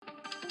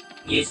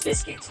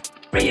NewsBiscuit.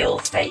 Real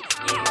fake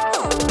news.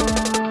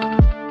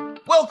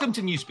 Welcome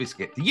to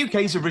NewsBiscuit, the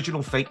UK's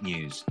original fake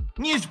news.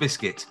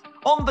 NewsBiscuit,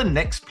 on the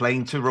next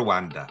plane to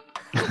Rwanda.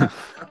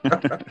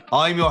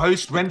 I'm your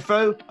host,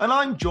 Renfro, and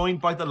I'm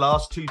joined by the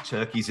last two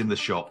turkeys in the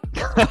shop.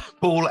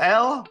 Paul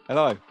L.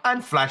 Hello.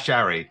 And Flash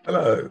Harry.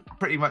 Hello.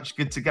 Pretty much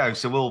good to go,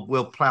 so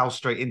we'll plough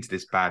straight into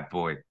this bad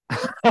boy.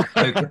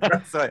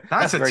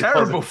 That's a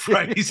terrible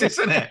phrase,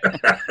 isn't it?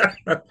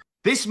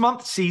 This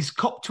month sees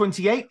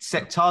COP28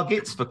 set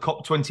targets for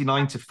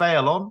COP29 to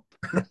fail on.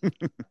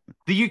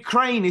 The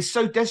Ukraine is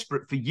so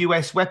desperate for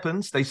US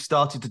weapons, they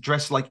started to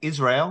dress like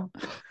Israel.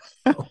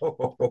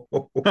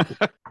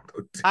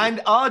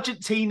 And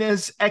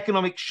Argentina's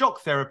economic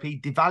shock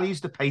therapy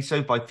devalues the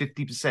peso by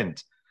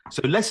 50%.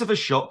 So less of a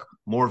shock,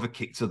 more of a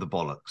kick to the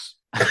bollocks.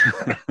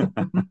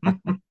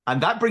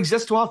 And that brings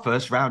us to our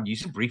first round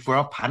news and brief, where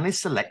our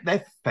panelists select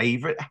their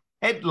favourite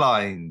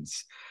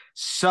headlines.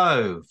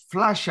 So,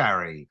 Flash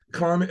Harry.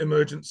 Climate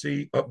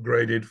emergency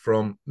upgraded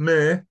from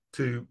meh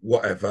to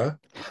whatever.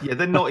 Yeah,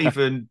 they're not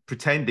even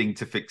pretending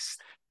to fix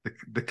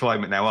the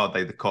climate now, are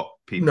they? The COP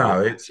people.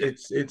 No, it's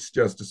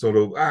just a sort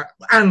of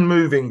and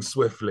moving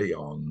swiftly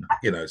on.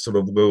 You know, sort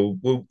of we'll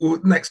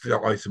next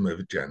item of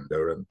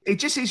agenda, and it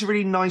just is a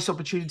really nice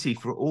opportunity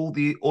for all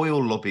the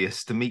oil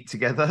lobbyists to meet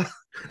together.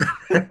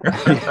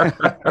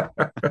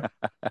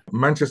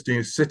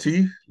 Manchester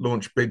City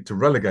launch bid to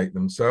relegate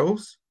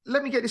themselves.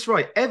 Let me get this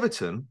right.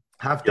 Everton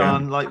have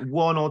done like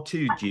one or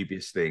two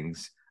dubious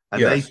things,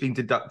 and they've been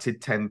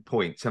deducted 10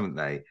 points, haven't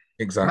they?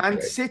 Exactly.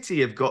 Man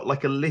City have got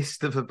like a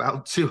list of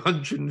about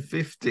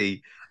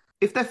 250.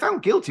 If they're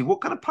found guilty, what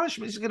kind of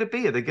punishment is it going to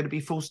be? Are they going to be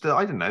forced to,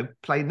 I don't know,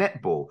 play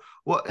netball?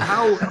 What?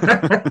 How?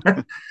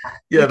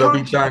 Yeah, they'll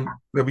be down.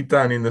 They'll be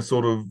down in the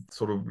sort of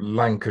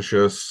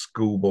Lancashire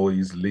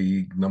Schoolboys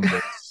League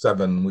number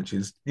 7, which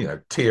is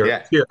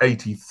tier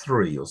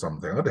 83 or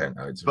something. I don't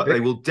know. But they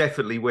will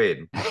definitely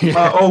win.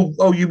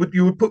 You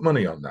would put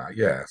money on that?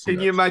 Yeah. Can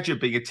you imagine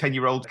being a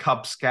 10-year-old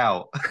Cub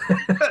Scout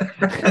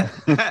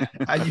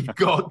and you've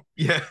got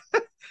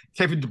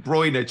Kevin De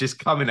Bruyne just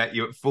coming at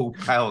you at full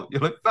pelt?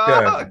 You're like,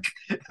 fuck!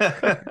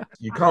 Yeah.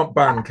 You can't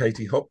ban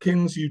Katie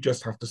Hopkins. You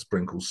just have to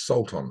sprinkle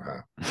salt on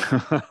her.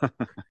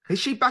 Is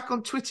she back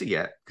on Twitter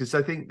yet? Because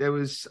I think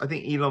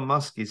Elon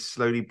Musk is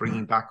slowly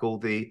bringing back all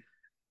the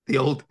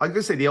old, I'm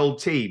going to say the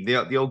old team,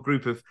 the old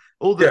group of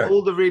all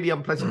the really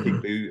unpleasant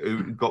people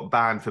who got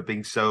banned for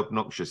being so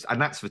obnoxious,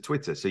 and that's for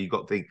Twitter. So you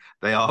got to think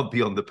they are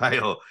beyond the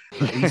pale.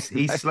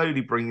 He's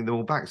slowly bringing them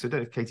all back. So I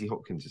don't know if Katie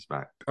Hopkins is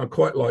back. I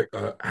quite like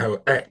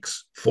how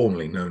X,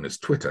 formerly known as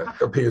Twitter,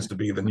 appears to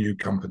be the new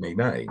company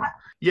name.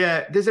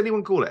 Yeah, does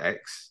anyone call it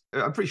X?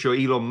 I'm pretty sure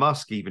Elon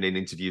Musk, even in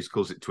interviews,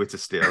 calls it Twitter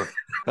still.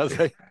 Does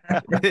he?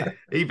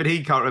 Even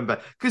he can't remember.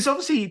 Because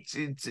obviously,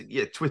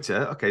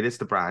 Twitter, okay, that's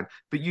the brand,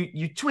 but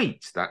you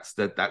tweet. That's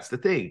the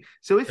thing.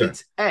 So if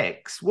it's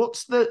X,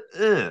 what's the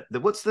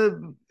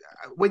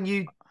when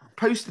you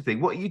post the thing?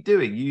 What are you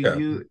doing?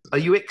 Are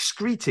you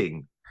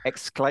excreting?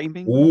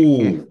 Exclaiming?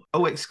 Ooh.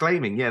 Oh,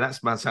 exclaiming. Yeah,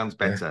 that sounds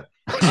better.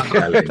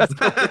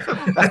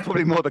 That's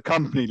probably more the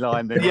company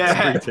line than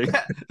excreting.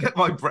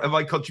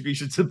 My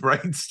contribution to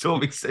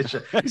brainstorming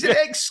session. Is it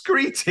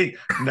excreting?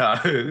 No.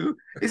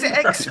 Is it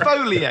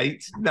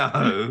exfoliate?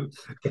 No.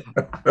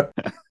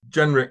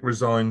 Jenrick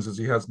resigns as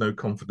he has no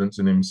confidence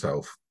in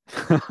himself.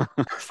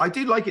 I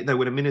do like it though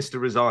when a minister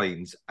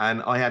resigns,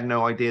 and I had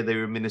no idea they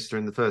were a minister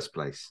in the first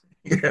place.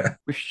 Yeah.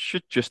 We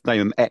should just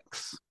name him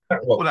X.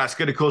 Well, that's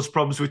going to cause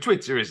problems with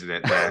Twitter, isn't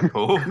it, there,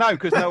 Paul? No,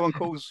 because no one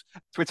calls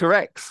Twitter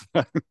X.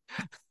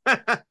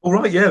 All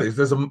right, yeah,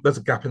 there's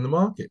a gap in the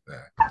market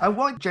there. And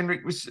why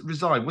Jenrick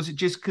resigned? Was it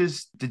just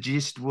because the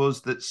gist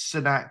was that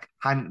Sunak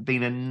hadn't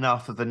been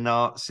enough of a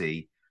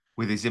Nazi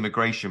with his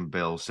immigration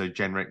bill, so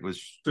Jenrick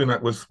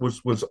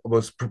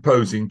was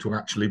proposing to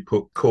actually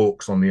put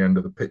corks on the end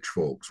of the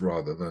pitchforks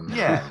rather than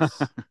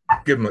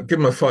give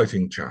him a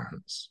fighting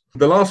chance.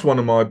 The last one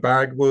in my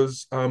bag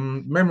was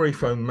memory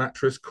foam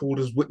mattress called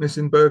as witness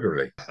in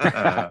burglary.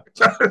 I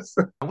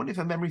wonder if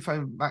a memory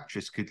foam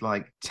mattress could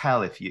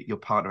tell if your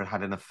partner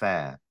had an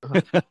affair.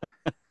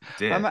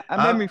 A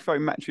memory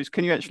foam mattress,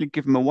 can you actually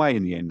give them away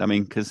in the end? I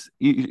mean, because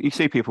you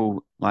see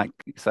people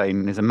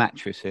saying there's a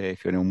mattress here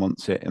if anyone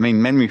wants it. I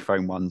mean, memory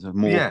foam ones are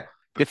more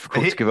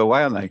difficult to give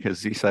away, aren't they?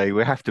 Because you say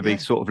we have to be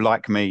sort of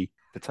like me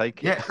to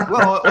take it. Yeah,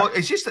 well,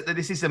 it's just that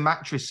this is a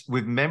mattress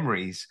with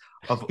memories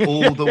of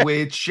all the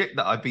weird shit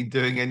that I've been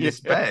doing in this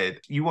bed.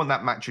 You want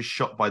that mattress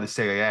shot by the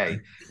CIA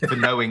for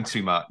knowing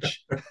too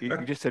much. You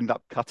just end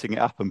up cutting it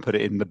up and put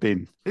it in the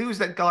bin. Who was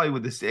that guy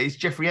with this? It's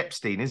Jeffrey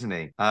Epstein, isn't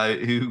he?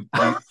 Who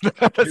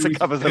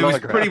was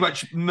pretty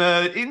much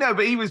murdered. No,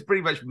 but he was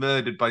pretty much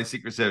murdered by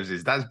Secret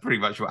Services. That's pretty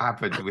much what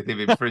happened with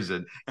him in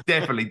prison.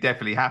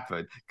 Definitely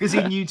happened because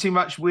he knew too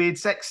much weird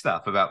sex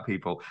stuff about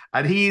people.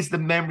 And he is the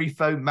memory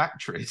foam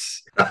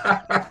mattress.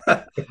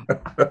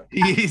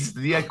 He is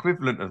the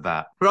equivalent of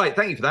that. Right,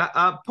 thank you for that.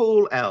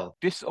 Paul L.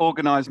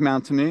 Disorganised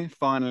mountaineer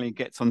finally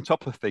gets on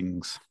top of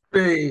things.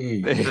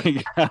 Hey. There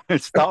you go.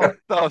 Start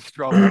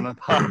strong on a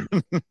pun.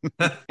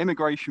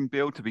 Immigration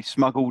bill to be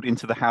smuggled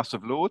into the House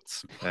of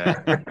Lords.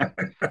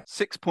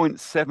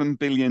 6.7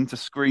 billion to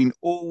screen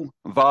all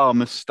VAR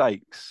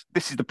mistakes.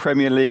 This is the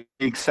Premier League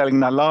selling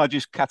the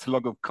largest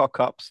catalogue of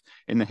cock-ups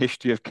in the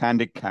history of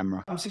candid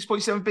camera.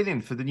 6.7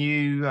 billion for the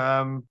new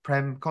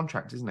Prem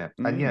contract, isn't it?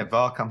 And yeah,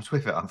 VAR comes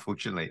with it,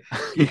 unfortunately.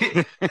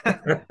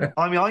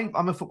 I mean,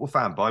 I'm a football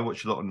fan, but I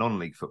watch a lot of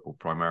non-league football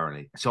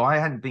primarily. So I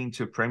hadn't been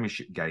to a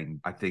Premiership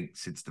game, I think,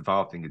 since the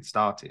VAR thing had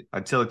started,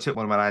 until I took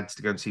one of my lads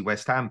to go and see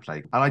West Ham play.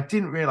 And I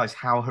didn't realise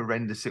how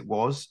horrendous it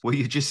was, where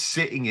you're just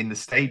sitting in the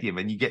stadium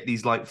and you get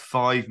these like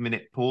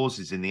 5-minute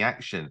pauses in the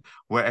action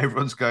where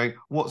everyone's going,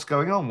 what's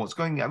going on? What's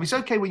going on? I mean, it's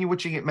okay when you're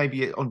watching it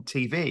maybe on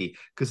TV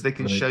because they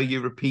can show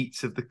you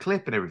repeats of the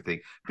clip and everything.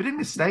 But in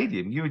the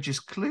stadium, you were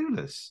just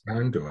clueless.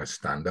 And do I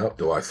stand up?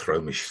 Do I throw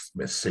my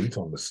seat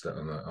on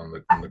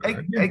the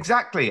ground?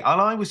 Exactly.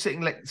 And I was sitting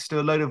next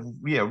to a load of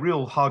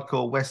real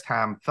hardcore West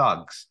Ham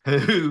thugs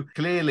who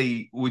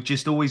clearly were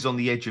just always on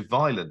the edge of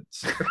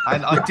violence.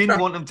 And I didn't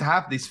want them to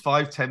have this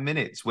 5-10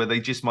 minutes where they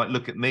just might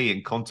look at me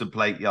and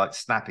contemplate like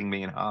snapping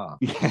me in half.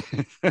 Yeah.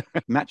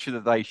 Match of the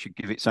Day should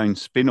give its own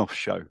spin-off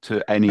show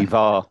to any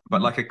VAR.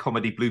 But like a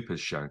comedy bloopers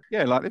show.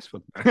 Yeah, like this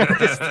one.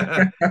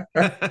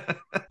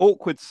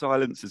 Awkward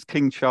silence as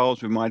King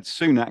Charles reminds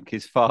Sunak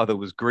his father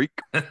was Greek.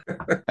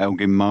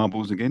 Elgin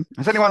Marbles again.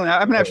 I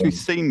haven't actually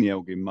seen the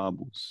Elgin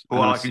Marbles.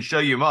 Well, I can show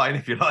you mine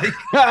if you like.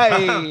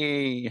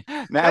 Hey,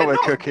 now we're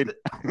cooking.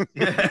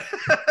 Yeah.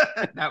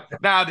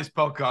 now this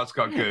podcast's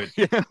got good.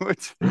 Yeah,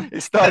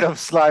 it started off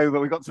slow,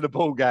 but we got to the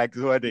ball gags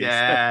already.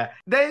 Yeah.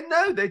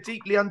 They're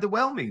deeply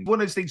underwhelming.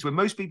 One of those things where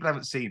most people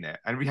haven't seen it,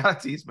 and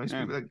reality is most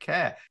people don't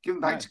care. Give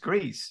them back to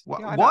Greece.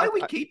 Why are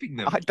we keeping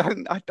them? I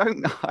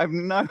have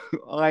no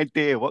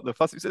idea what the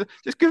fuss is.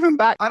 Just give them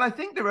back. And I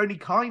think they're only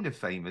kind of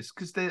famous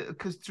because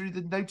through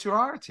the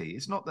notoriety.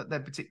 It's not that they're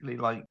particularly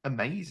like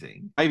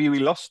amazing. Maybe we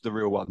lost the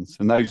real ones,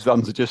 and those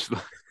ones are just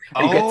like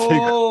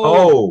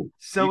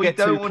so we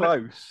don't want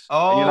close.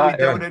 We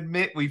don't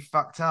admit we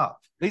fucked up.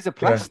 These are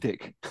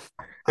plastic.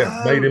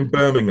 Yeah, made in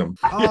Birmingham.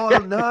 Oh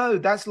no,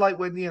 that's like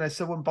when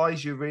someone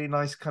buys you a really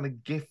nice kind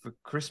of gift for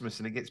Christmas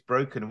and it gets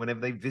broken, and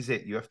whenever they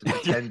visit, you have to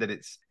pretend that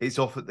it's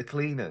off at the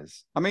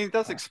cleaners. I mean, it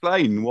does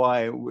explain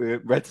why we're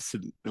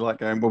reticent, like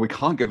going, well, we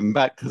can't give them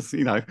back because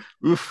you know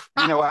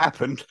what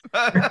happened.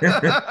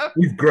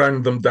 We've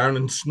ground them down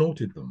and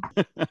snorted them.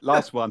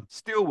 Last one: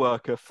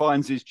 steelworker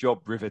finds his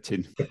job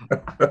riveting.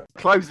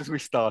 Close as we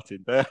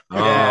started there.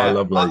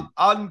 Lovely.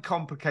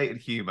 Uncomplicated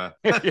humour.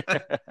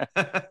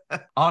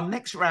 Our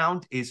next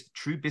round is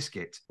True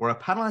Biscuit, where a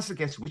panel has to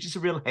guess which is a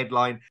real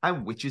headline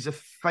and which is a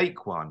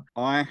fake one.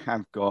 I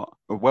have got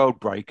a world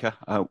breaker,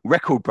 a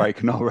record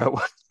breaker, not a real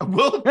one. A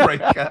world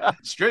breaker?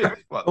 It's true.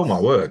 What, oh, my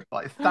word.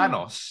 Like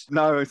Thanos?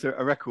 No, it's a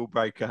record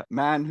breaker.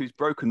 Man who's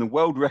broken the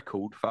world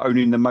record for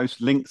owning the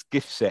most Lynx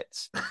gift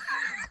sets.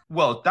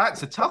 Well,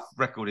 that's a tough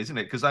record, isn't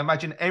it? Because I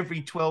imagine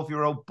every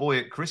 12-year-old boy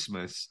at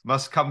Christmas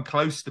must come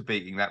close to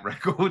beating that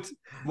record.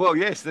 Well,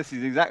 yes, this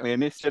is exactly.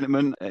 And this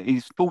gentleman,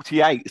 he's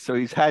 48, so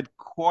he's had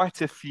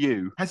quite a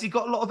few. Has he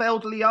got a lot of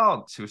elderly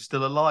aunts who are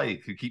still alive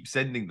who keep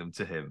sending them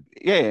to him?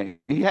 Yeah,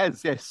 he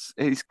has, yes.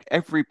 It's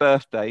every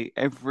birthday,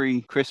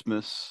 every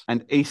Christmas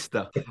and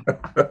Easter.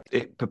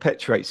 It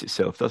perpetuates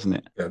itself, doesn't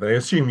it? Yeah, they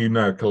assume you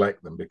now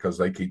collect them because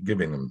they keep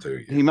giving them to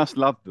you. He must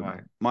love them.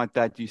 Right. My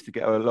dad used to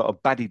get a lot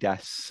of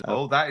Badidas.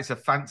 Oh, that is a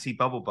fancy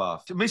bubble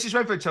bath. Mrs.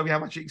 Redford told me how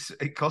much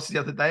it cost the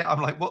other day.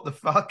 I'm like, what the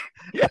fuck?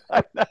 Yeah,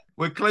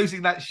 we're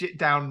closing that shit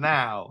down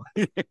now.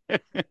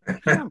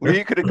 Well,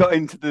 you could have got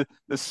into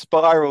the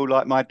spiral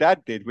like my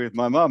dad did with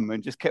my mum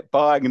and just kept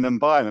buying them and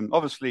buying them.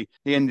 Obviously,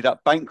 he ended up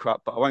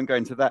bankrupt, but I won't go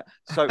into that.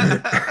 So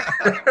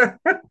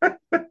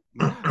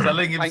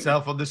selling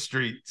himself on the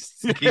streets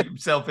to keep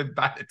himself in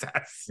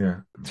Badidas. Yeah.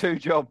 2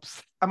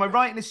 jobs. Am I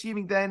right in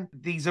assuming then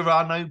these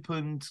are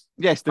unopened?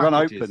 Yes, they're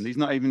packages? Unopened. He's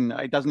not even.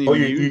 It doesn't even. Oh,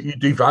 you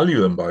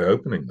devalue them by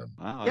opening them.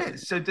 Wow, yeah.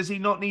 So does he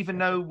not even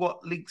know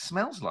what Lynx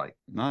smells like?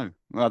 No,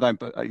 well, I don't.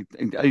 But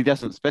he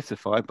doesn't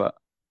specify. But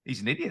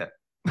he's an idiot.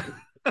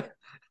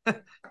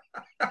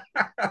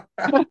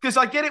 Because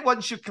I get it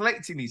once you're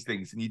collecting these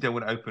things and you don't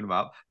want to open them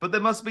up, but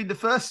there must be the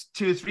first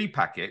 2 or 3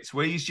 packets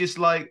where he's just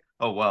like,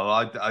 oh, well,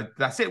 I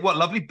that's it. What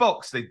lovely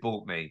box they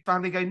bought me.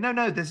 Family going,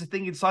 no, there's a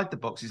thing inside the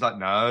box. He's like,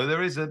 no,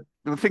 there isn't.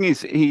 The thing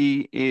is,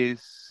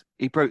 he's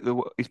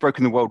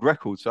broken the world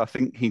record, so I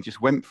think he just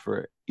went for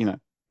it. You know,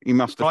 he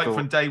must have thought,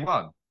 from day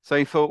one. So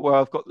he thought, well,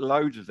 I've got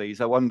loads of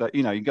these. I wonder,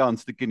 you go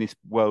onto the Guinness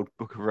World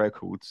Book of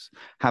Records,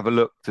 have a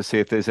look to see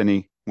if there's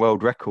any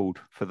world record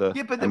for the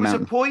but there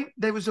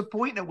was a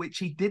point at which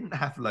he didn't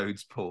have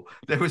loads, Paul.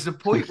 There was a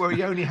point where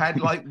he only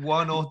had like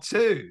 1 or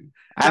 2.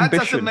 That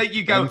doesn't make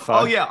you go,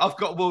 oh yeah, I've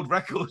got world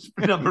records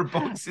for a number of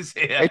boxes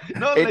here.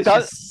 Not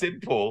unless it's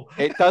simple.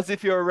 It does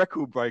if you're a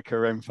record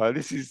breaker, Info.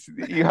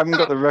 You haven't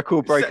got the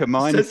record breaker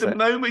mindset. So the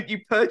moment you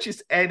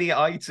purchase any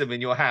item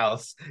in your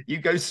house, you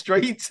go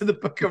straight to the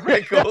Book of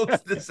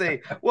Records to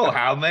see, well,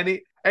 how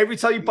many? Every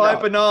time you buy a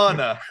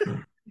banana,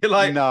 You're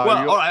like, no,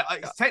 well, all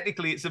right,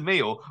 technically it's a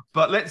meal,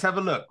 but let's have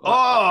a look.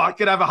 I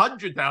could have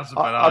 100,000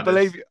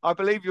 bananas. I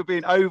believe you're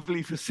being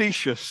overly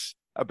facetious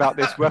about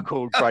this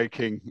record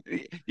breaking.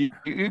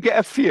 You get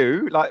a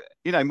few, like,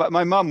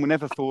 my mum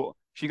never thought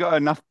she got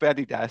enough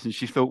Adidas, and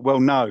she thought, well,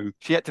 no,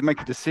 she had to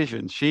make a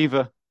decision. She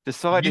either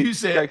decided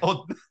use it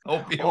or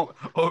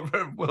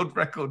world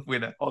record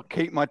winner, or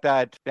keep my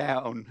dad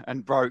down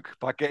and broke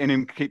by getting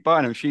him to keep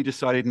buying them. She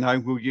decided, no,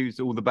 we'll use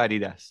all the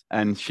Adidas,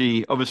 and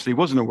she obviously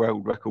wasn't a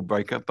world record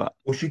breaker, but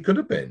she could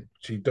have been.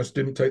 She just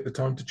didn't take the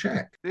time to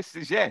check. This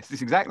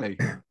exactly.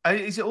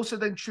 Is it also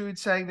then true in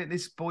saying that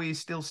this boy is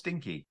still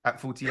stinky at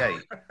 48?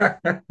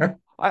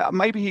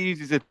 Maybe he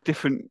uses a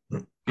different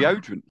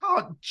deodorant.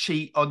 Can't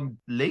cheat on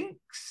Lynx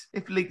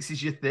if Lynx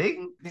is your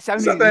thing. Is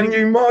that their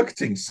new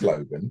marketing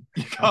slogan?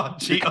 You can't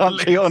cheat on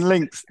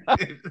Lynx.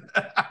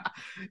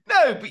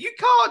 No, but you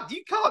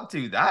can't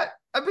do that,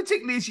 and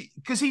particularly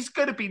because he's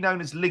going to be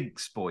known as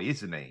Lynx Boy,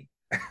 isn't he?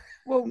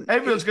 Well,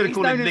 everyone's going to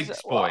call him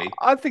Lynx Boy.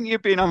 I think you're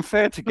being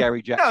unfair to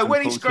Gary Jackson. No,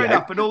 when he's grown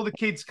up and all the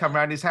kids come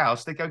around his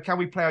house, they go, "Can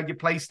we play on your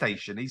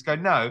PlayStation?" He's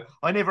going, "No,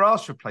 I never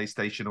asked for a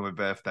PlayStation on my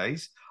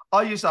birthdays.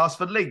 I just asked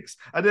for Lynx."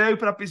 And they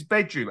open up his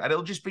bedroom and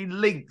it'll just be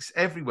Lynx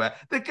everywhere.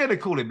 They're going to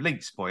call him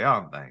Lynx Boy,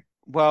 aren't they?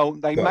 Well,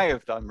 they may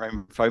have done,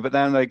 Renfro, but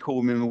then they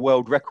call him a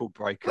world record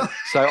breaker.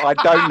 So I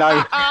don't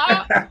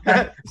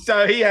know.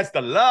 So he has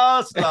the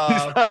last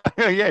laugh.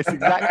 Yes,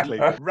 exactly.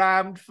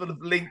 Rammed full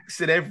of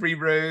Lynx in every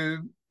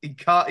room. He's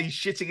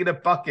shitting in a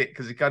bucket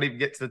because he can't even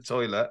get to the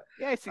toilet.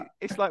 Yeah,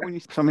 it's like when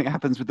something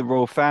happens with the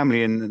royal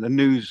family and the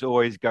news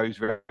always goes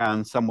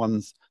around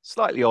someone's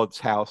slightly odd's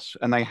house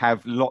and they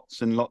have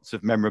lots and lots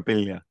of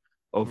memorabilia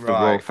of the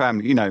royal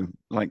family,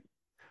 like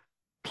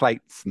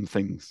plates and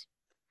things.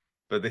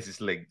 But this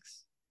is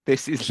Lynx.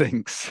 This is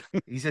Lynx.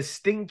 He's a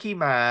stinky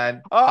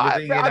man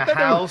living in a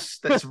house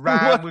that's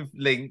rammed with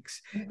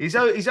Lynx. His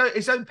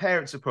own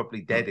parents are probably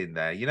dead in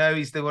there.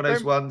 He's one of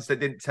those ones that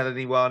didn't tell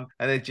anyone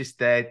and they're just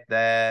dead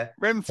there.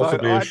 Renfro,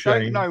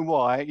 I don't know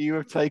why you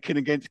have taken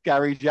against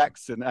Gary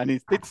Jackson, and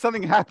did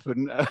something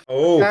happen?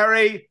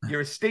 Gary,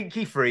 you're a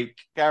stinky freak.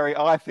 Gary,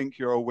 I think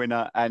you're a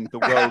winner, and the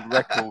world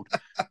record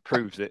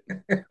proves it.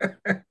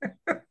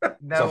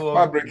 No, it's a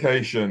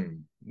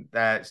fabrication.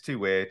 It's too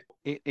weird.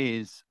 It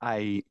is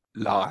a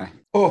lie.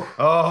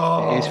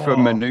 Oh. It is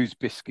from a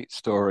NewsBiscuit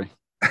story.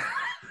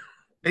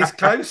 It's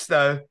close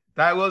though.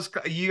 That was,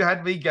 you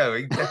had me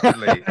going,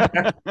 definitely.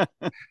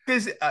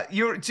 Because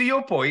to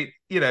your point,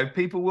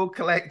 people will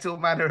collect all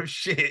manner of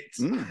shit.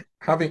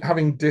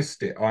 Having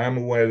dissed it, I am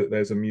aware that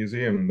there's a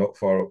museum not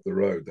far up the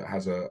road that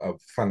has a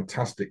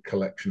fantastic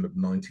collection of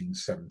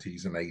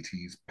 1970s and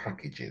 80s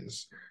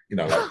packages.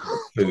 Like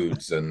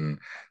foods and.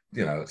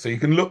 So you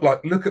can look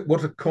at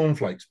what a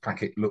cornflakes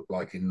packet looked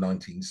like in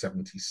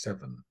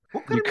 1977.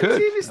 What kind of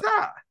museum is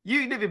that?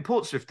 You live in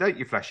Portsmouth, don't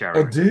you, Flash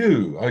Arrow? I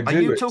do. Are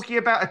you talking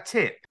about a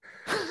tip?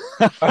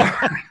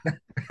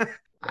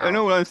 In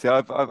all honesty,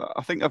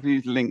 I think I've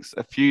used Lynx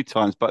a few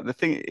times, but the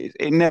thing is,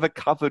 it never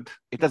covered.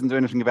 It doesn't do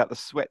anything about the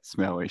sweat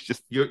smell. It's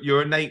just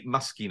your innate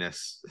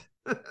muskiness.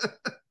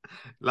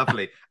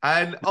 Lovely.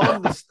 And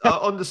on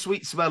the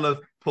sweet smell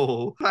of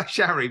Paul,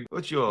 Sherry,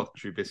 what's your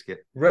true biscuit?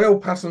 Rail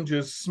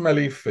passengers'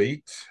 smelly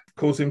feet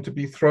cause him to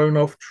be thrown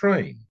off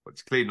train. Well,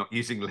 it's clearly not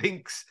using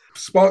Lynx.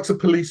 Sparks a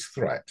police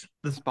threat.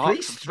 The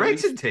police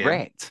threatened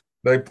him.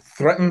 They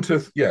threatened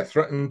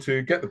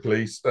to get the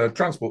police,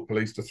 transport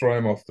police, to throw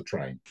him off the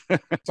train.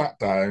 Sat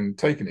down,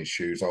 taken his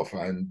shoes off,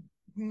 and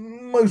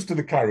most of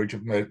the carriage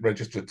have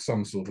registered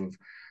some sort of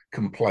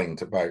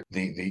complaint about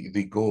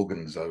the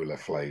gorgonzola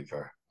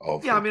flavour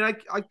of. Yeah, I mean,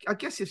 I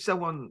guess if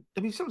someone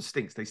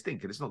stinks, they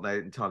stink, and it's not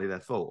entirely their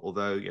fault.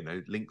 Although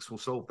Lynx will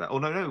solve that. Oh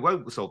no, it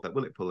won't solve that,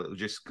 will it, Paul? It'll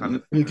just kind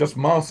of just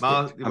mask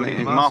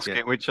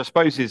it, which I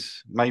suppose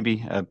is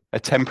maybe a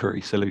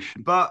temporary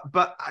solution. But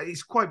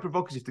it's quite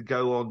provocative to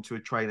go on to a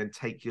train and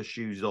take your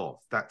shoes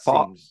off. That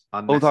seems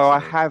unnecessary. Although I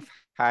have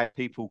had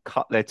people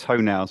cut their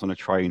toenails on a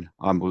train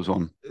I was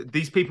on.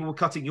 These people were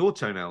cutting your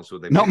toenails, were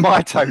they? Not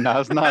my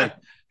toenails, no.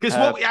 Because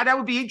that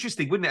would be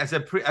interesting, wouldn't it,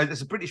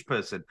 as a British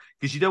person?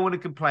 Because you don't want to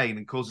complain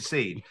and cause a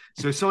scene.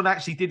 So if someone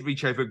actually did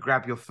reach over and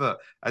grab your foot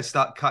and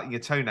start cutting your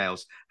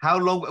toenails, how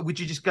long would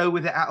you just go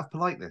with it out of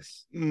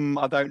politeness?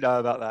 I don't know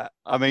about that.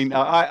 I mean,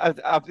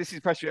 this is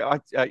pressure.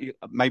 I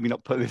maybe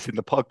not put this in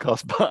the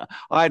podcast, but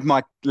I had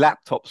my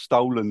laptop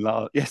stolen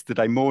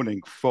yesterday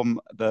morning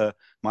from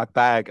my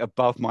bag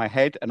above my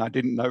head, and I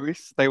didn't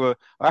notice. I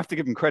have to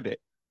give them credit.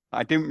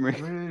 I didn't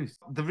really.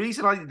 The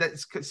reason that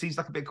seems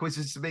like a bit of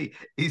coincidence to me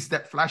is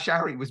that Flash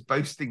Harry was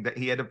boasting that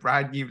he had a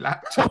brand new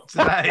laptop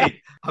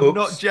today. I'm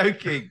not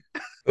joking.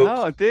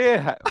 Oh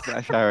dear,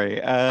 Flash Harry.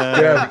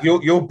 Yeah,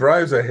 your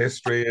browser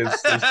history is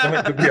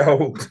something to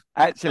behold.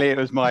 Actually, it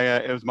was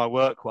my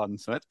work one,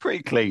 so it's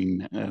pretty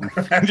clean. But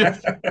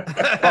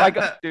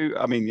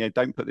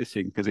don't put this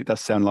in because it does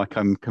sound like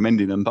I'm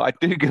commending them. But I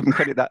do give them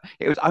credit that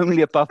it was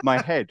only above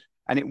my head.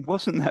 And it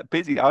wasn't that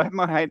busy. I had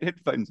my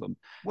headphones on.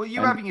 Well, you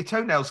were having your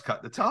toenails cut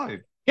at the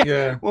time.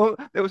 Yeah. Well,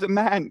 there was a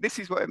man.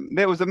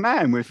 There was a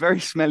man with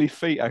very smelly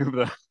feet over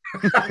there.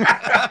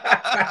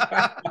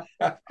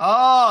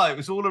 It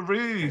was all a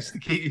ruse to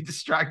keep you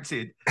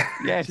distracted.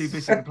 Yes. Too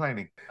busy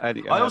complaining. I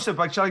also,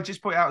 but shall I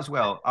just point out as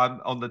well,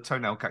 on the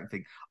toenail cutting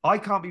thing, I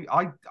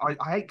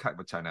hate cutting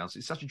my toenails.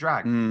 It's such a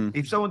drag.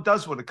 If someone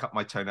does want to cut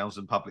my toenails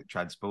in public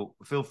transport,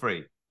 feel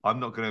free. I'm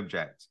not going to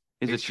object.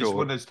 It's just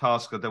one of those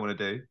tasks I don't want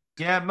to do.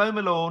 Yeah, mow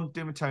my lawn,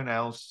 do my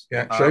toenails.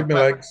 Yeah, shave my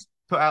legs.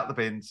 Put out the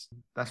bins.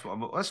 That's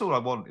all I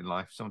want in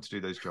life. Someone to do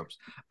those jobs.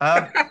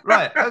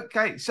 Right.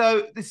 Okay.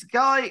 So this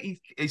guy,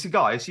 it's a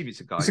guy. I assume it's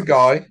a guy. It's a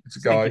guy.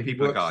 Stinky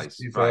people are guys.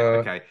 Right.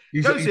 Okay.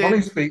 He's on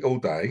his feet all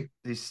day.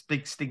 His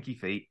big stinky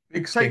feet.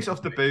 Takes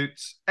off the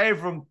boots.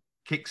 Everyone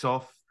kicks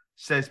off.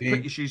 Says, put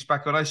your shoes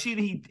back on. I assume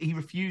he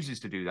refuses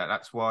to do that.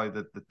 That's why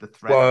the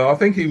threat. Well, I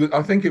think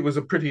it was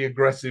a pretty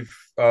aggressive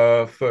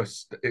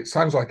first. It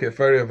sounds like a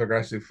very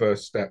aggressive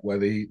first step where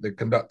the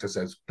conductor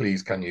says,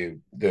 "Please, can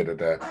you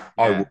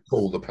I will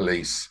call the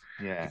police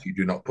if you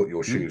do not put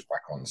your shoes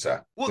back on,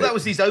 sir." Well, that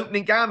was his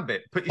opening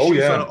gambit. Put your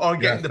shoes on or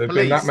get the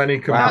police. That many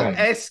complaints.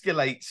 That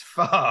escalates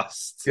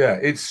fast. Yeah,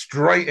 it's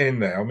straight in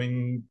there. I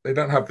mean, they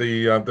don't have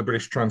the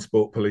British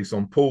Transport Police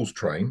on Paul's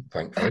train,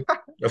 thankfully.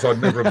 Because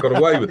I'd never have got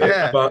away with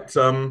it. But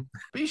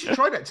you should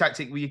try that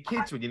tactic with your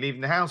kids when you're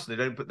leaving the house and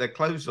they don't put their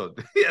clothes on,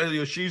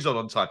 your shoes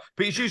on time.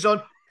 Put your shoes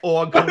on,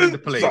 or I'm calling the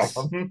police.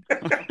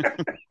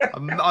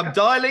 I'm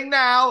dialing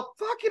now.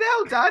 Fucking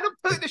hell, Dad! I'm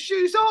putting the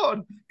shoes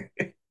on.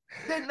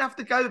 Didn't have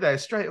to go there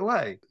straight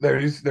away. There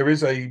is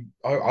I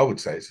would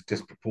say it's a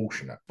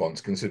disproportionate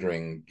response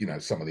considering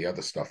some of the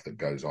other stuff that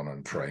goes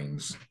on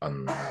trains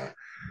and.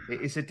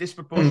 It's a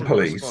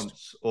disproportionate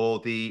response,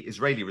 or the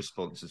Israeli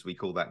response, as we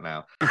call that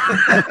now.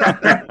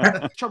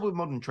 The trouble with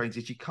modern trains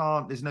is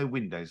there's no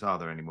windows, are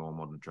there, anymore on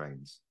modern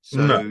trains?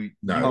 So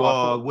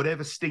no.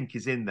 Whatever stink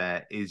is in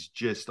there is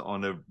just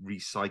on a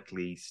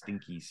recycly,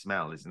 stinky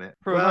smell, isn't it?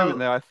 For a moment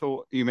there, I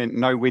thought you meant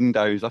no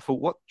windows. I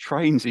thought, what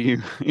trains are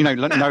you?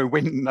 No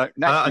windows.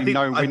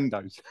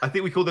 I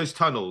think we call those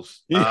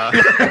tunnels.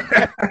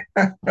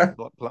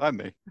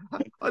 Blimey.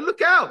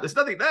 Look out! There's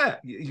nothing there.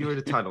 You're in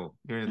a tunnel.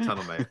 You're in a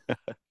tunnel, mate.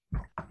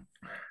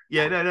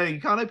 Yeah, no, you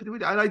can't open the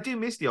window. And I do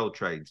miss the old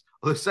trains.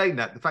 Although saying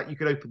that, the fact you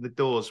could open the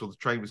doors while the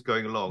train was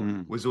going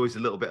along was always a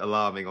little bit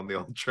alarming on the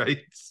old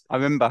trains. I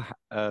remember,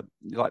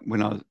 like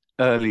when I was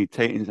early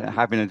teens,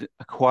 having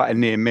quite a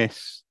near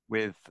miss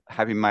with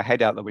having my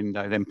head out the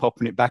window, then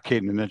popping it back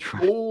in the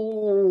train.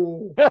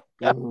 Oh.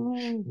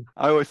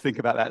 I always think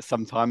about that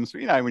sometimes,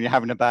 when you're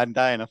having a bad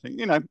day, and I think,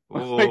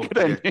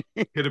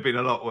 could have been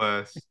a lot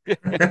worse.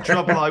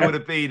 Trouble I would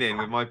have been in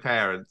with my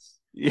parents.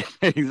 Yeah,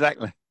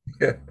 exactly.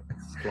 Yeah.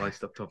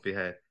 Spliced up top of your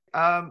head.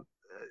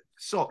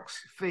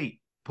 Socks, feet,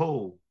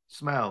 pull,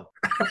 smell.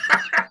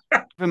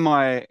 In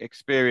my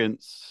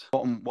experience,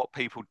 what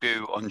people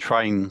do on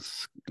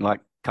trains,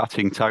 like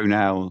cutting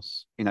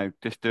toenails,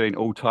 just doing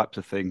all types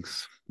of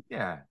things.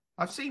 Yeah.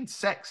 I've seen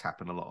sex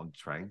happen a lot on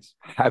trains.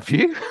 Have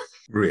you?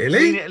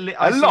 Really?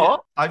 A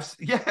lot? I'm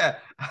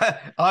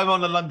on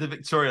the London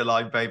Victoria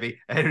line, baby.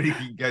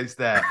 Everything goes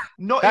there.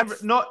 Not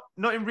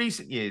in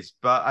recent years,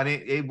 but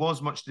it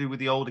was much to do with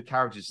the older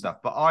carriages stuff.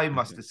 But I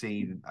must have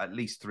seen at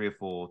least 3 or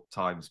 4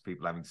 times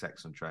people having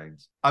sex on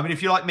trains. I mean,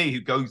 if you're like me,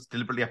 who goes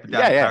deliberately up and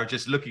down the carriage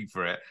just looking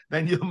for it,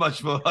 then you're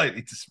much more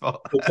likely to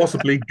spot. Or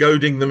possibly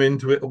goading them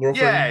into it, or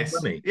offering them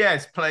money.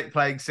 Yes,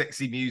 playing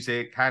sexy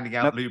music, handing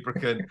out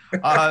lubricant.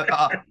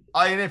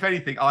 If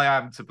anything, I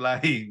am to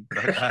blame.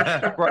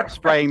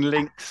 Spraying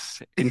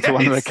Lynx into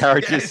one of the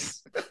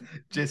carriages. Yes.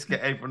 Just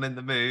get everyone in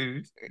the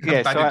mood.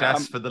 Yes,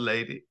 for the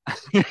lady.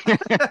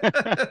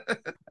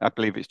 I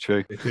believe it's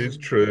true. It is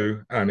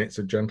true, and it's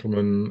a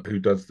gentleman who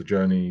does the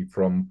journey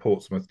from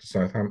Portsmouth to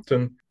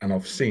Southampton, and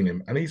I've seen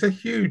him, and he's a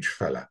huge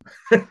fella.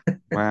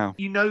 Wow.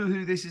 You know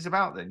who this is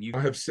about, then?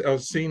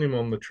 I've seen him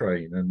on the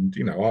train, and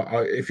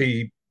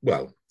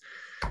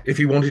if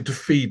he wanted to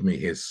feed me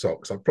his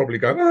socks, I'd probably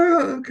go,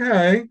 "Oh,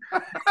 okay,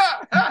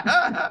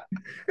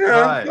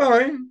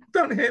 fine,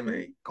 don't hit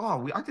me."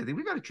 God, I don't think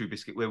we've had a True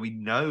Biscuit where we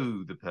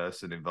know the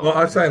person involved. Well,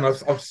 I'm saying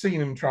I've seen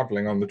him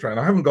travelling on the train.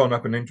 I haven't gone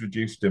up and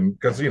introduced him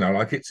because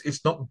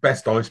it's not the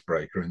best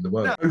icebreaker in the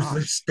world. It was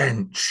the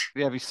stench.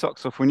 Did he have his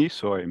socks off when you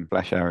saw him,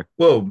 Flash Harry?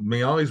 Well,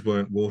 my eyes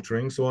weren't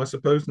watering, so I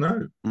suppose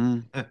no.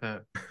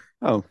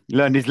 Oh, he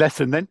learned his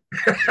lesson then.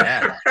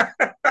 Yeah.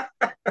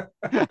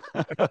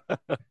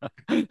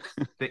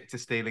 Stick to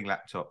stealing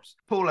laptops.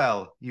 Paul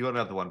L., you got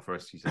another one for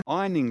us, you said.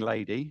 Ironing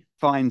lady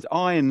finds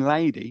iron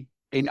lady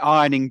in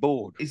ironing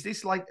board. Is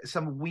this like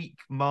some weak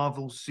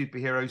Marvel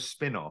superhero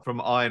spin-off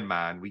from Iron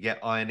Man? We get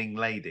Ironing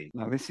Lady.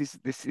 No, this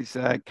is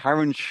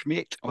Karen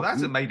Schmidt. Well, that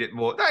hasn't made it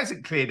more. That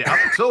hasn't cleared it up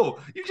at all.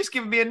 You've just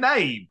given me a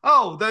name.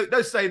 Oh,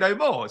 don't say no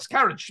more. It's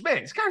Karen Schmidt.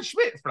 It's Karen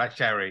Schmidt, Flash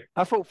Harry.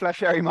 I thought Flash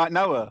Harry might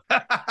know her.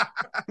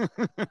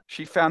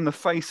 She found the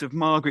face of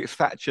Margaret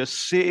Thatcher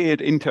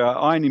seared into her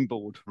ironing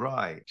board.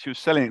 Right. She was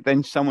selling it.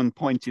 Then someone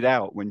pointed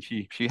out when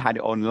she had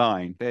it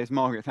online, there's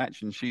Margaret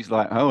Thatcher, and she's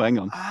like, oh, hang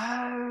on.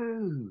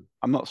 Oh.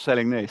 I'm not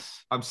selling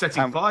this. I'm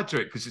setting fire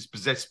to it because it's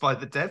possessed by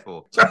the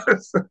devil.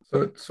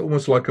 So it's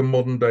almost like a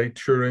modern day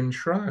Turin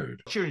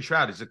shroud. Turin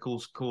shroud is, of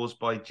course, caused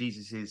by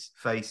Jesus's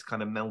face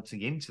kind of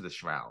melting into the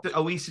shroud.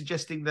 Are we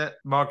suggesting that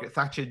Margaret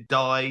Thatcher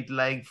died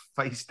laying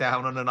face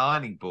down on an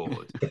ironing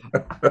board?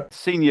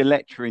 Senior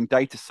lecturer in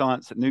data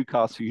science at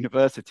Newcastle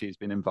University has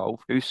been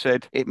involved, who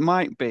said it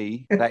might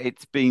be that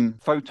it's been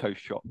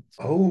photoshopped.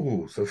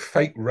 Oh, so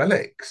fake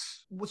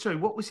relics. Sorry,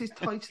 what was his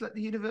title at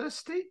the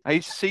university?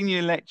 He's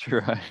senior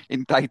lecturer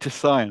in data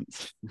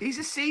science. He's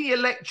a senior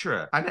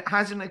lecturer, and it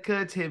hasn't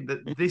occurred to him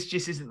that this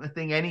just isn't the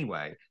thing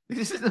anyway.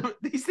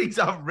 These things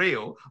aren't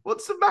real.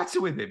 What's the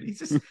matter with him?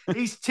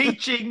 He's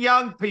teaching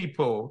young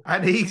people,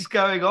 and he's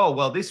going, oh,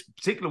 well, this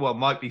particular one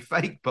might be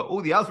fake, but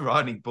all the other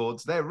ironing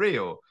boards, they're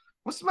real.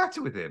 What's the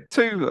matter with him?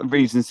 Two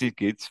reasons he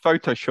gives.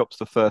 Photoshop's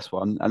the first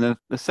one. And then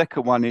the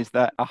second one is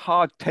that a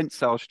hard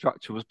tensile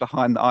structure was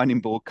behind the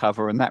ironing board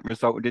cover and that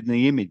resulted in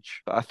the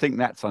image. But I think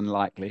that's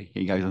unlikely,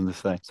 he goes on to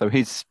say. So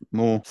he's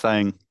more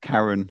saying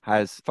Karen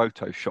has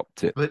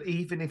Photoshopped it. But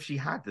even if she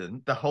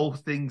hadn't, the whole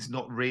thing's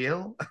not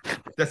real.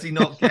 Does he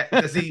not get...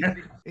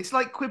 It's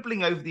like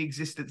quibbling over the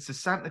existence of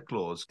Santa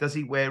Claus. Does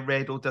he wear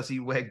red or does he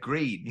wear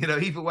green? You know,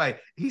 either way,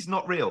 he's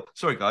not real.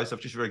 Sorry, guys,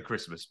 I've just ruined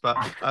Christmas. But,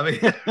 I mean...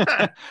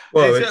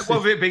 Well,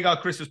 well, it being our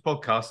Christmas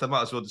podcast, I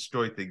might as well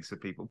destroy things for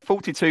people.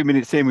 42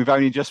 minutes in, we've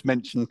only just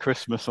mentioned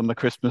Christmas on the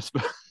Christmas.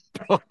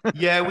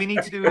 Yeah, we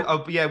need to do.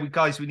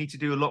 We need to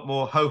do a lot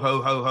more ho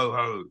ho ho ho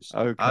ho's.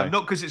 Okay.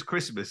 Not because it's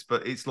Christmas,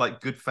 but it's like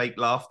good fake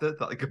laughter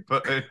that I could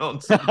put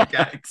on some of the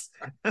gags.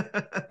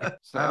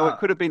 So it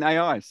could have been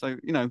AI. So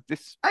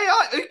this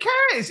AI. Who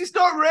cares? It's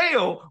not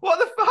real. What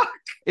the fuck?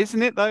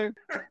 Isn't it though?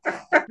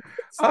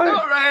 It's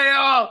not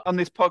real. On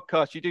this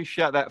podcast, you do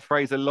shout that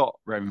phrase a lot,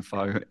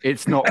 Renfo.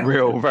 It's not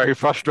real, very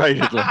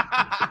frustratedly.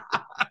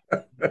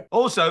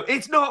 Also,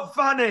 it's not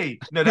funny.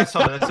 No, that's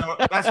what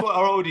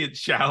our audience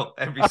shout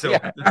every so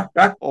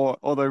often.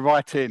 Or they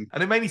write in.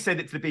 And they mainly send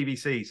it to the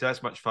BBC, so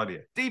that's much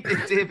funnier. Dear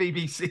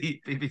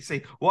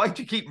BBC, why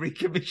do you keep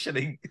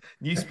recommissioning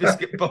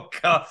NewsBiscuit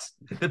podcasts?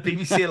 The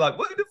BBC are like,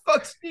 what the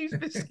fuck's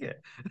NewsBiscuit?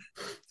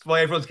 That's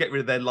why everyone's getting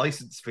rid of their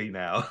license fee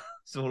now.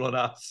 It's all on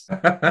us.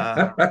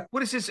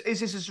 What is this? Is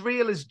this as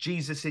real as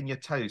Jesus in your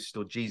toast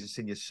or Jesus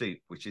in your soup,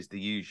 which is the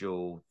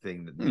usual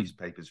thing that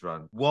newspapers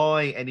run?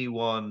 Why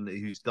anyone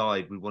who's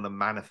died would want to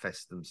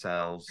manifest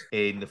themselves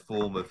in the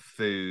form of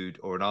food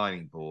or an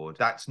ironing board?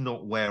 That's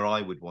not where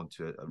I would want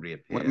to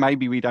reappear. Well,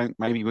 maybe we don't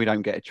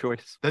get a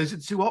choice. Those are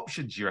two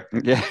options, you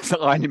reckon? Yeah, it's an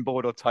ironing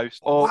board or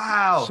toast or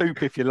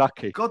soup if you're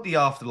lucky. God, the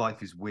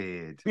afterlife is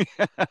weird.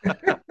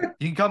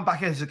 You can come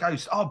back as a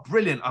ghost. Oh,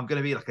 brilliant. I'm going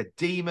to be like a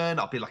demon.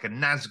 I'll be like a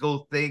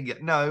Nazgul thing.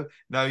 No,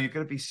 you're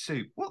going to be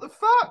soup. What the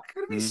fuck? I'm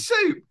going to be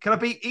soup. Can I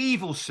be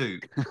evil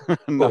soup?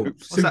 No.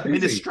 What's that,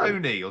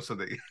 minestrone or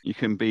something? You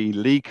can be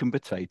leek and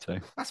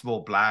potato. That's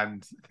more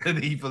bland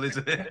than evil,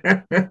 isn't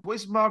it? What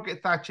is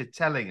Margaret Thatcher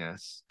telling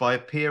us by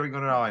appearing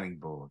on an ironing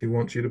board? He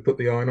wants you to put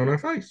the iron on her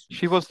face.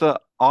 She was the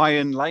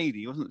Iron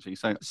Lady, wasn't she?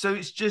 So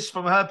it's just,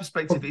 from her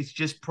perspective, it's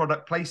just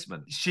product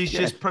placement. She's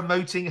just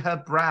promoting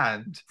her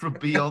brand from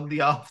beyond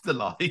the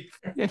afterlife.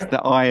 Yes,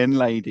 the Iron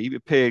Lady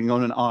appearing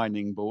on an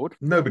ironing board.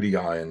 Nobody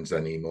irons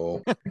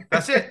anymore.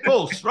 That's it.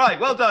 False. Right.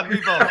 Well done.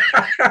 Move on.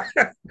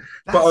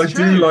 But I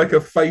do like a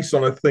face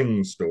on a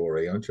thing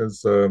story.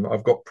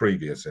 I've got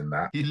previous in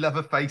that. You love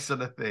a face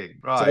on a thing.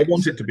 Right. So I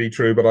want it to be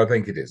true, but I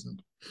think it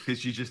isn't.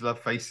 Because you just love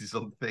faces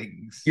on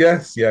things.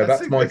 Yes. Yeah.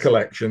 That's my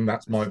collection.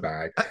 That's my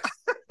bag.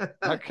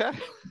 Okay.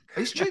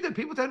 It's true that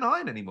people don't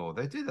iron anymore,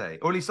 though, do they?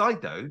 Or at least I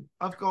don't.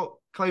 I've got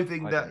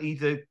clothing that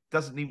either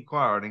doesn't need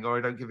require ironing or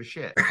I don't give a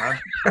shit.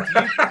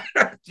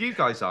 Do you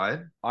guys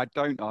iron? I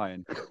don't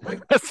iron.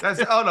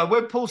 Oh no,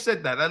 when Paul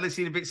said that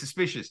seemed a bit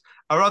suspicious.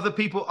 Are other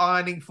people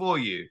ironing for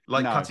you,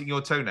 like cutting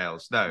your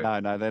toenails? No,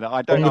 they're not.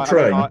 I don't.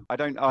 I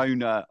don't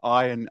own an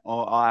iron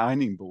or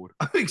ironing board.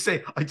 I think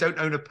I don't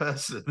own a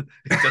person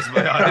who does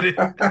my ironing.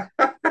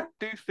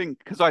 Do you think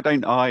because I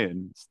don't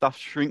iron, stuff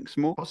shrinks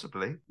more?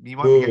 Possibly. You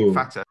might be getting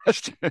fatter.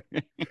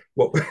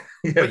 Well, but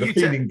you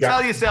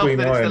tell yourself that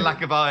it's the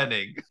lack of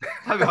ironing.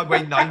 I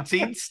weigh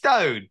 19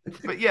 stone.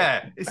 But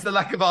yeah, it's the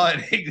lack of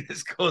ironing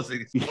that's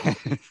causing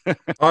it.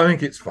 I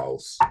think it's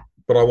false,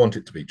 but I want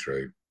it to be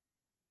true.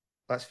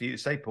 That's for you to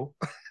say, Paul.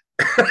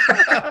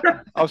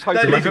 I was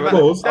hoping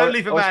don't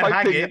leave a man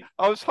hanging.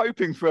 I was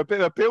hoping for a bit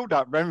of a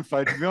build-up,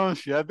 Renfo, to be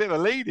honest with you, a bit of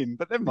a lead-in,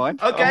 but never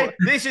mind. Okay,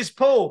 this is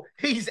Paul.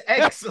 He's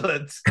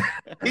excellent.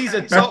 He's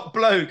a top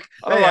bloke.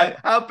 Right.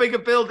 How big a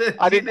building?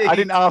 I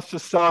didn't ask for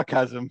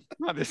sarcasm.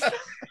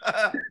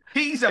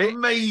 He's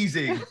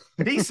amazing.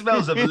 He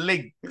smells of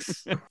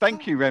Lynx.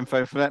 Thank you,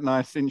 Renfo, for that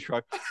nice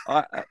intro.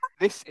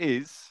 This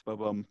is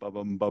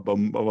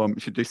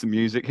should do some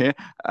music here.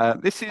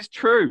 This is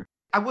true.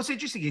 And what's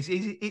interesting is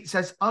it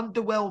says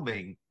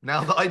underwhelming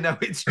now that I know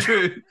it's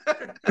true.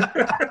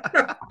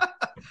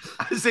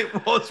 As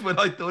it was when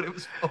I thought it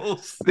was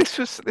false. This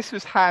was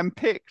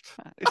handpicked.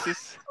 This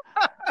is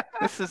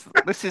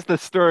This is the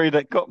story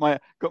that got my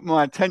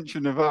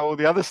attention of all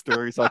the other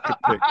stories I could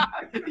pick.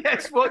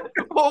 Yes, what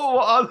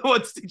other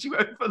ones did you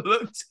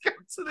overlook to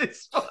come to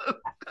this one?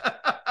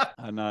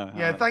 I know.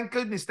 Yeah, thank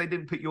goodness they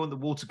didn't put you on the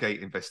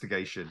Watergate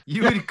investigation.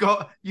 You would have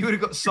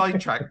got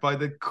sidetracked by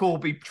the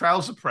Corby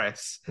trouser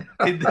press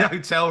in the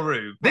hotel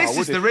room. This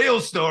is the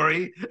real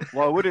story.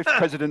 Well, what if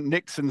President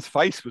Nixon's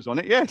face was on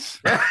it?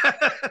 Yes.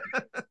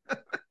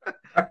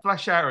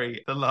 Flash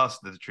Harry, the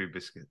last of the True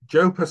Biscuit.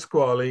 Joe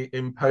Pasquale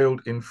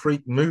impaled in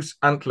freak moose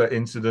antler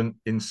incident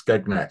in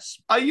Skegness.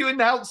 Are you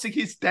announcing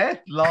his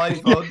death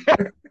live on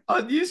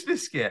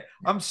NewsBiscuit?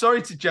 I'm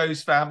sorry to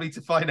Joe's family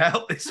to find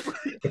out this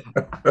week.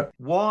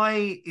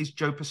 Why is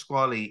Joe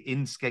Pasquale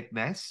in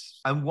Skegness?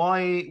 And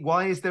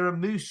why is there a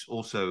moose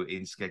also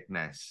in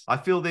Skegness? I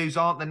feel those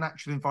aren't the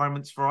natural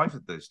environments for either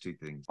of those two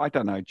things. I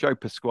don't know. Joe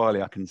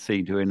Pasquale, I can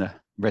see doing a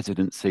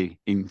residency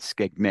in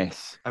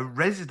Skegness. A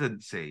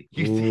residency?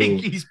 You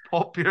think he's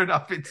popular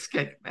enough in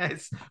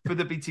Skegness for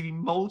there to be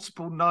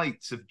multiple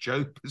nights of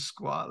Joe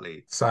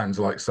Pasquale? Sounds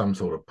like some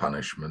sort of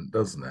punishment,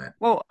 doesn't it?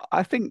 Well,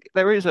 I think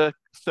there is a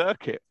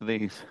circuit for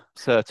these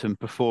certain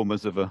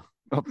performers of a...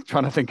 I'm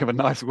trying to think of a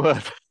nice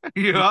word.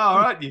 You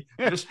are, aren't you?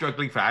 You're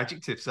struggling for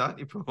adjectives, aren't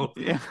you, Paul?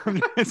 Yeah.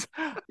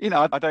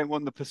 I don't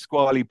want the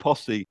Pasquale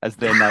posse, as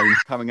their name,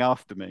 coming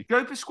after me.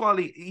 Joe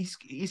Pasquale,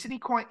 isn't he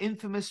quite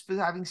infamous for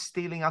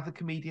stealing other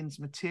comedians'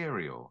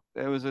 material?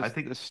 There was a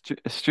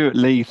Stuart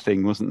Lee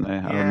thing, wasn't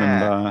there? I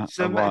remember.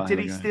 So did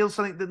he steal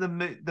something that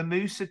the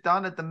Moose had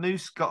done? Had the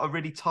Moose got a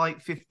really tight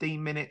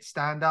 15-minute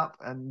stand-up,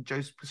 and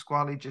Joe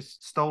Pasquale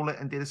just stole it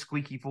and did a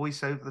squeaky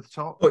voice over the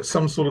top? But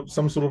some sort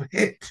of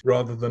hit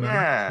rather than an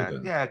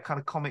accident. Yeah, kind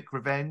of comic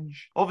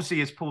revenge.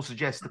 Obviously, as Paul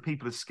suggests, the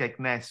people of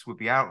Skegness would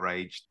be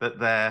outraged that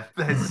their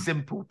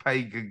simple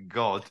pagan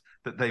god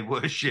that they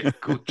worship,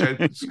 called Joe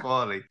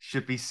Pasquale,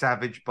 should be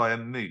savaged by a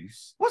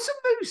moose. What's a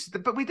moose?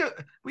 But we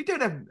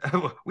don't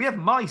have we have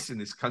mice in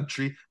this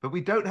country, but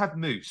we don't have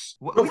moose.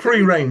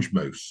 Free range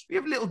moose. We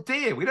have little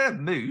deer. We don't have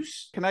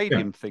moose.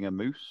 Canadian thing, a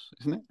moose,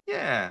 isn't it?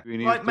 Yeah,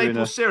 like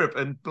maple syrup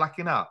and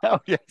blacking up. Oh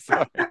yes.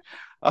 Yeah,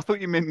 I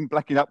thought you meant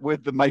blacking up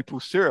with the maple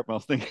syrup. I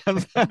was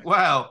thinking.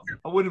 Well,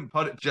 I wouldn't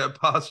put it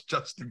past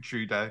Justin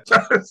Trudeau.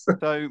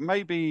 So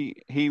maybe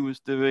he was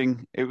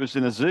doing. It was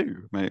in a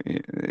zoo.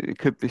 Maybe it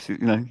could be.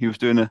 He was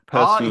doing a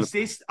personal. Is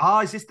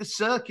this the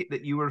circuit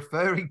that you were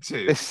referring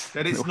to?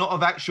 That it's not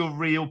of actual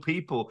real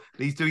people.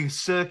 He's doing a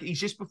circuit.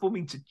 He's just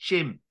performing to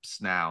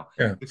chimps now.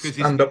 Yeah, because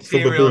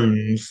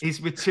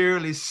his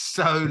material is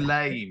so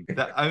lame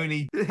that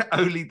only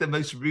the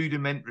most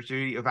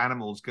rudimentary of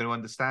animals going to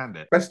understand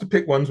it. Best to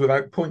pick ones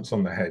without points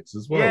on their heads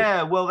as well.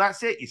 Yeah, well,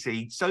 that's it. You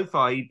see, so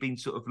far he'd been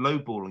sort of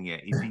lowballing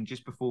it. He's been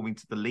just performing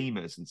to the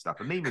lemurs and stuff.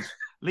 And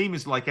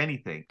lemurs like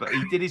anything, but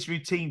he did his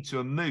routine to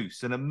a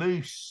moose, and a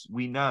moose,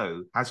 we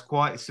know, has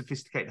quite a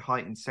sophisticated,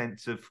 heightened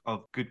sense of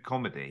good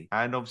comedy.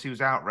 And obviously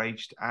was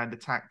outraged and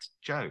attacked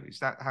Joe. Is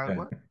that how it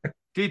worked?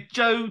 Did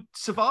Joe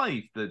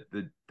survive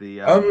the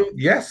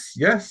Yes.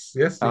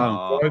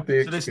 So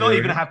there's not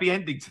even a happy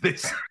ending to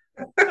this.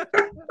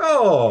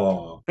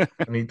 Oh,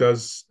 and he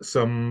does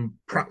some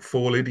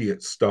pratfall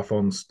idiot stuff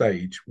on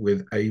stage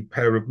with a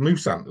pair of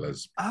moose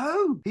antlers.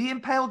 Oh, he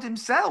impaled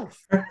himself.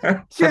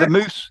 So the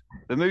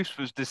moose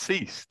was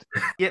deceased.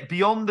 Yet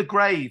beyond the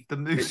grave, the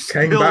moose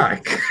came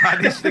back.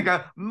 Managed to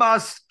go,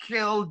 must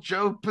kill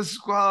Joe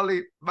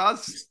Pasquale,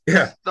 must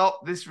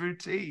stop this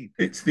routine.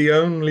 It's the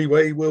only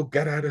way we'll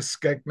get out of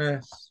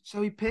Skegness.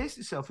 So he pierced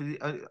himself,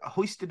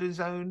 hoisted his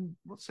own,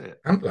 what's it?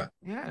 Antler.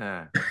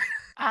 Yeah.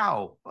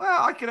 Ow.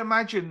 Well, I can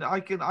imagine. I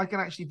can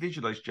actually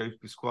visualize Joe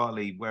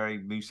Pasquale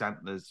wearing moose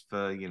antlers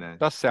for,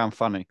 Does sound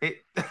funny.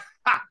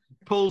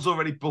 Paul's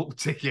already bought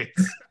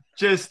tickets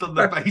just on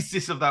the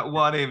basis of that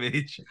one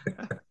image.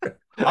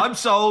 I'm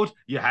sold.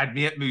 You had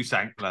me at moose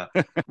antler.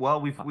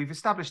 Well, we've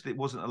established that it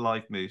wasn't a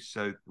live moose,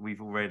 so we've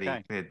already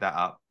cleared that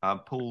up.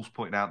 Paul's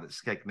pointing out that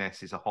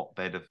Skegness is a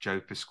hotbed of Joe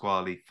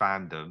Pasquale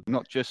fandom.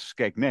 Not just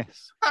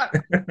Skegness.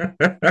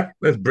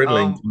 There's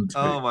Bridlington.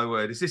 Oh my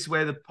word. Is this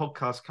where the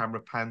podcast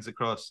camera pans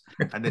across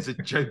and there's a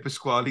Joe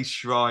Pasquale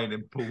shrine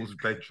in Paul's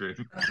bedroom?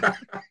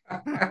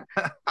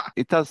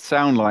 It does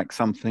sound like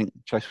something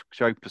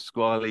Joe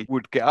Pasquale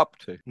would get up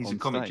to. He's a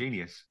comic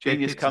genius.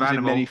 Genius comes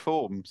in many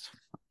forms.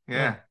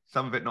 Yeah,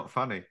 some of it not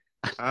funny.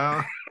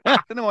 I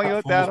don't know why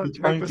you're down on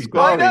Joe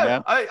Pasquale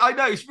now. I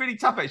know, it's really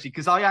tough actually,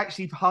 because I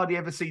actually hardly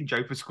ever seen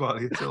Joe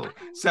Pasquale at all.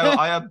 So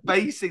I am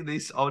basing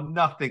this on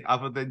nothing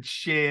other than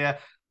sheer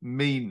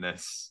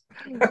meanness.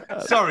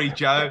 Sorry,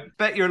 Joe.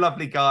 Bet you're a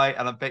lovely guy,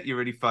 and I bet you're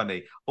really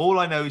funny. All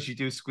I know is you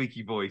do a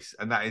squeaky voice,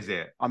 and that is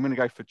it. I'm going to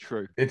go for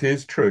true. It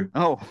is true.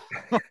 Oh.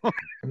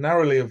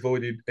 Narrowly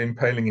avoided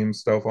impaling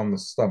himself on the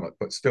stomach,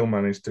 but still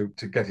managed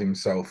to get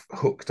himself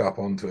hooked up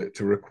onto it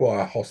to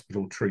require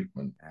hospital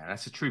treatment. Yeah,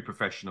 that's a true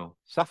professional.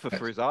 Suffer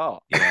for his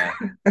art. Yeah.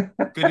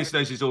 Goodness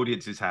knows his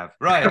audiences have.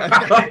 Right.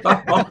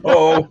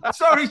 Okay.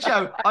 Sorry,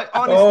 Joe. I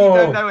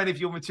honestly don't know any of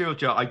your material,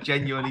 Joe. I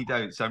genuinely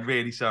don't, so I'm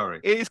really sorry.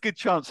 It is a good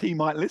chance he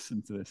might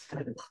listen to this.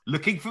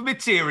 looking for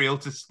material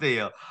to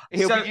steal.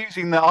 He'll be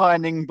using the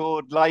ironing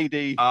board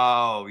lady.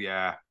 Oh,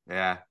 yeah.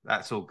 Yeah,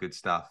 that's all good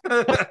stuff.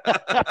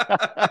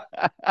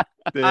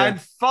 And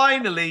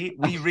finally,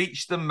 we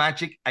reach the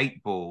magic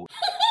 8 ball.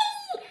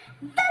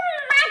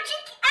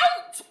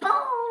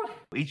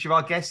 Each of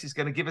our guests is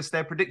going to give us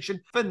their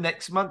prediction for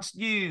next month's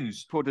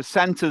news. For the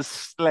Santa's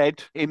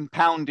sled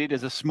impounded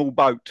as a small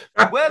boat.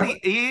 Well,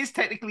 he is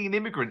technically an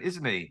immigrant,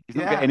 isn't he? He's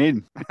not getting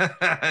in.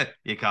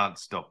 You can't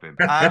stop him.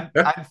 And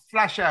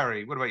Flash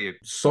Harry, what about you?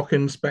 Sock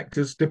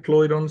inspectors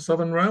deployed on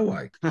Southern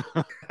Railway.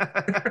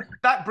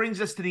 That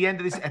brings us to the end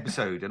of this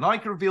episode, and I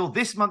can reveal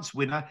this month's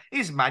winner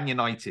is Man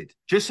United,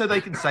 just so they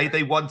can say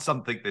they won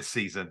something this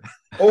season.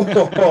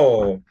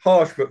 Oh,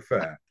 harsh but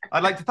fair.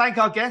 I'd like to thank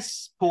our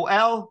guests, Paul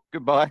L.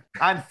 Goodbye.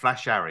 And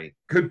Flash Harry.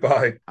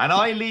 Goodbye. And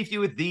I leave you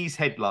with these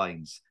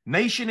headlines.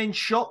 Nation in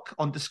shock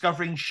on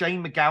discovering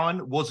Shane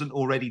McGowan wasn't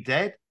already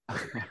dead.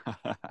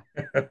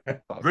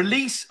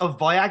 Release of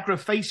Viagra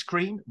face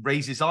cream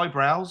raises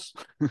eyebrows.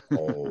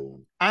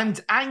 Oh. And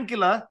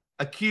Angela,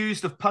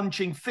 accused of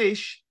punching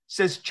fish,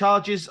 says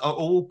charges are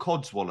all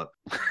codswallop.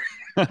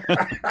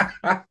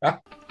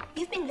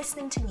 You've been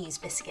listening to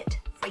NewsBiscuit,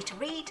 free to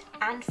read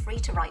and free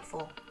to write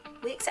for.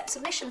 We accept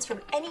submissions from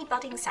any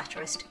budding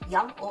satirist,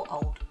 young or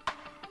old.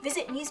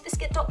 Visit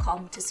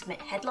newsbiscuit.com to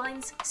submit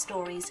headlines,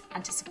 stories,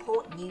 and to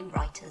support new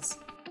writers.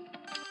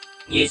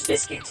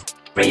 NewsBiscuit,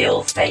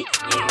 real fake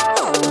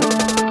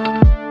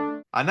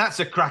news. And that's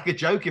a cracker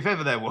joke if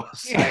ever there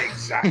was. Yeah,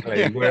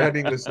 exactly. We're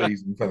heading the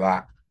season for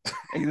that.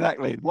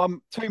 Exactly.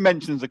 2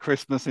 mentions of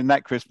Christmas in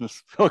that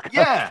Christmas.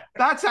 Yeah,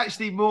 that's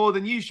actually more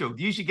than usual.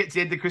 You usually get to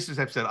the end of the Christmas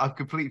episode. I've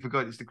completely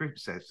forgotten it's the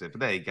Christmas episode,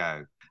 but there you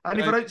go. And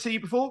if I don't see you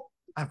before,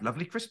 have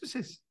lovely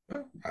Christmases.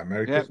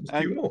 Merry Christmas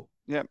to you all.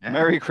 Yeah,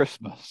 Merry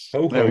Christmas.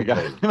 Oh, there we go.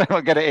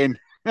 I'll get it in.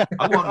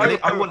 I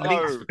want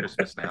Lynx for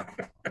Christmas now.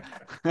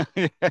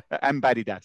 And Baddy Dad.